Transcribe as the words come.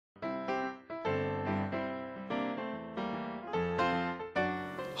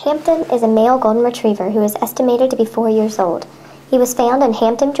Hampton is a male golden retriever who is estimated to be 4 years old. He was found in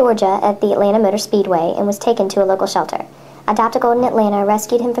Hampton, Georgia at the Atlanta Motor Speedway and was taken to a local shelter. Adopt a Golden Atlanta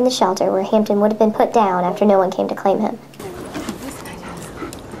rescued him from the shelter where Hampton would have been put down after no one came to claim him.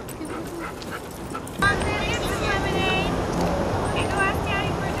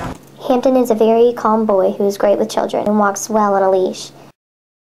 Hampton is a very calm boy who is great with children and walks well on a leash.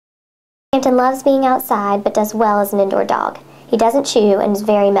 Hampton loves being outside but does well as an indoor dog. He doesn't chew and is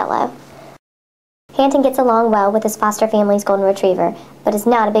very mellow. Hampton gets along well with his foster family's golden retriever, but is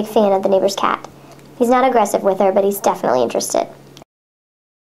not a big fan of the neighbor's cat. He's not aggressive with her, but he's definitely interested.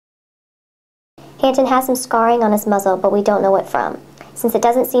 Hampton has some scarring on his muzzle, but we don't know what from. Since it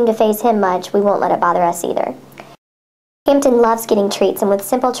doesn't seem to faze him much, we won't let it bother us either. Hampton loves getting treats, and with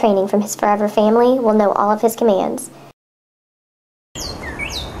simple training from his forever family, will know all of his commands.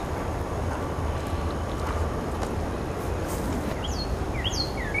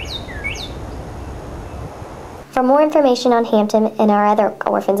 For more information on Hampton and our other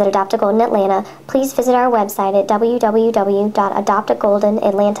orphans at Adopt a Golden Atlanta, please visit our website at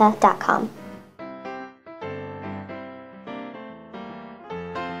www.adoptagoldenatlanta.com.